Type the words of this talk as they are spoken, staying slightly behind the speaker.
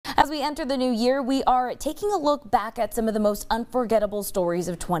we enter the new year, we are taking a look back at some of the most unforgettable stories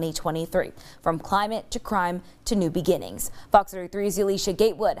of 2023, from climate to crime to new beginnings. Fox 33's Alicia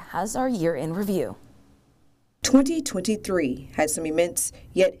Gatewood has our year in review. 2023 had some immense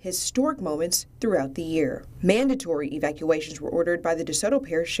yet historic moments throughout the year. Mandatory evacuations were ordered by the DeSoto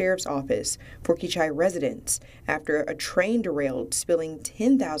Parish Sheriff's Office for Keachai residents after a train derailed, spilling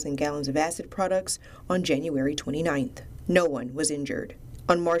 10,000 gallons of acid products on January 29th. No one was injured.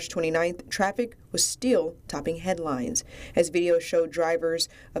 On March 29th, traffic was still topping headlines as video showed drivers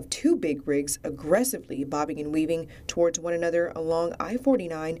of two big rigs aggressively bobbing and weaving towards one another along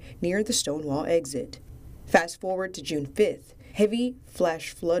I-49 near the Stonewall exit. Fast forward to June 5th. Heavy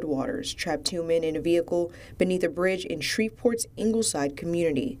flash floodwaters trapped two men in a vehicle beneath a bridge in Shreveport's Ingleside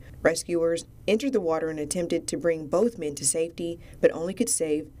community. Rescuers entered the water and attempted to bring both men to safety, but only could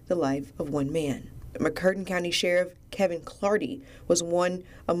save the life of one man. McCurtain County Sheriff Kevin Clardy was one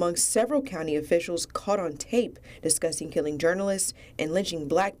among several county officials caught on tape discussing killing journalists and lynching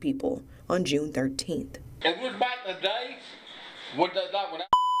black people on June 13th. It was back in the day when I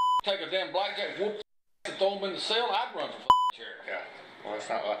take a damn blackjack, whoop, and throw them in the cell, I'd run for sheriff. Yeah, well, it's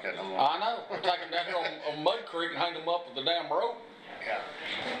not like that no more. I know. We'll take them down here on Mud Creek and hang them up with the damn rope. Yeah.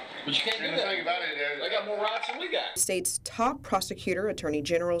 But you can't do And that. the thing about it is, they got more rights than we got. The state's top prosecutor, Attorney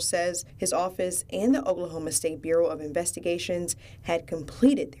General, says his office and the Oklahoma State Bureau of Investigations had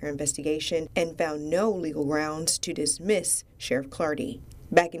completed their investigation and found no legal grounds to dismiss Sheriff Clardy.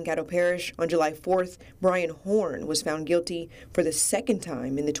 Back in KTAL Parish on July 4th, Brian Horn was found guilty for the second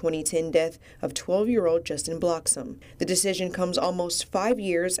time in the 2010 death of 12-year-old Justin Bloxam. The decision comes almost 5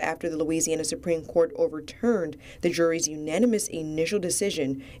 years after the Louisiana Supreme Court overturned the jury's unanimous initial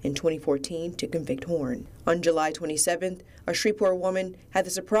decision in 2014 to convict Horn. On July 27th, a Shreveport woman had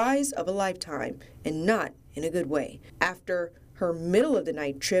the surprise of a lifetime, and not in a good way, after her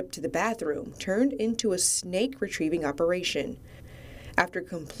middle-of-the-night trip to the bathroom turned into a snake retrieving operation. After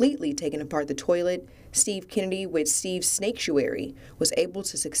completely taking apart the toilet, Steve Kennedy with Steve's Snaketuary was able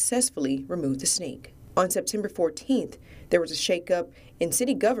to successfully remove the snake. On September 14th, there was a shakeup in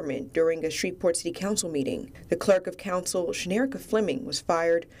city government during a Shreveport City Council meeting. The clerk of council, Shenerica Fleming, was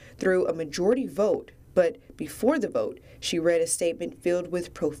fired through a majority vote, but before the vote, she read a statement filled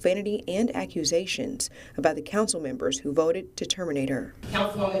with profanity and accusations about the council members who voted to terminate her.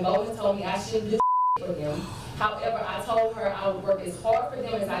 Councilwoman Bowman told me I shouldn't do for them. However, I told her I would work as hard for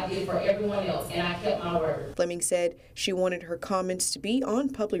them as I did for everyone else, and I kept my word. Fleming said she wanted her comments to be on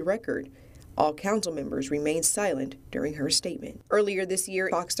public record. All council members remained silent during her statement. Earlier this year,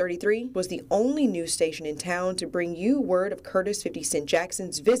 Fox 33 was the only news station in town to bring you word of Curtis 50 Cent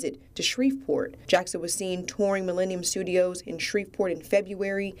Jackson's visit to Shreveport. Jackson was seen touring Millennium Studios in Shreveport in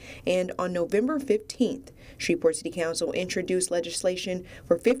February, and on November 15th, Shreveport City Council introduced legislation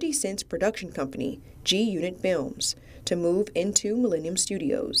for 50 Cent's production company, G-Unit Films, to move into Millennium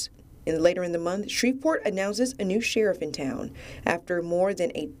Studios. Later in the month, Shreveport announces a new sheriff in town. After more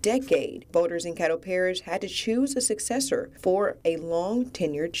than a decade, voters in KTAL Parish had to choose a successor for a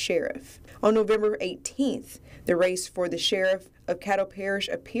long-tenured sheriff. On November 18th, the race for the sheriff of KTAL Parish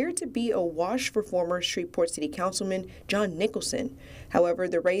appeared to be a wash for former Shreveport City Councilman John Nicholson. However,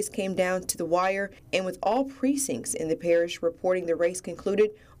 the race came down to the wire, and with all precincts in the parish reporting the race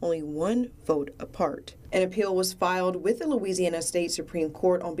concluded only one vote apart. An appeal was filed with the Louisiana State Supreme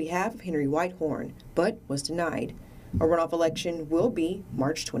Court on behalf of Henry Whitehorn, but was denied. A runoff election will be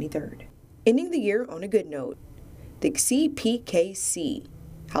March 23rd. Ending the year on a good note, the CPKC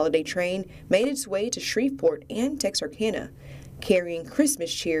holiday train made its way to Shreveport and Texarkana, carrying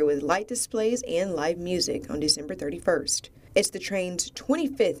Christmas cheer with light displays and live music on December 31st. It's the train's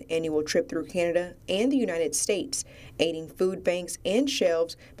 25th annual trip through Canada and the United States, aiding food banks and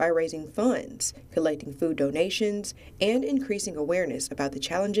shelves by raising funds, collecting food donations, and increasing awareness about the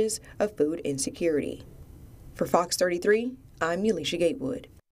challenges of food insecurity. For Fox 33, I'm Alicia Gatewood.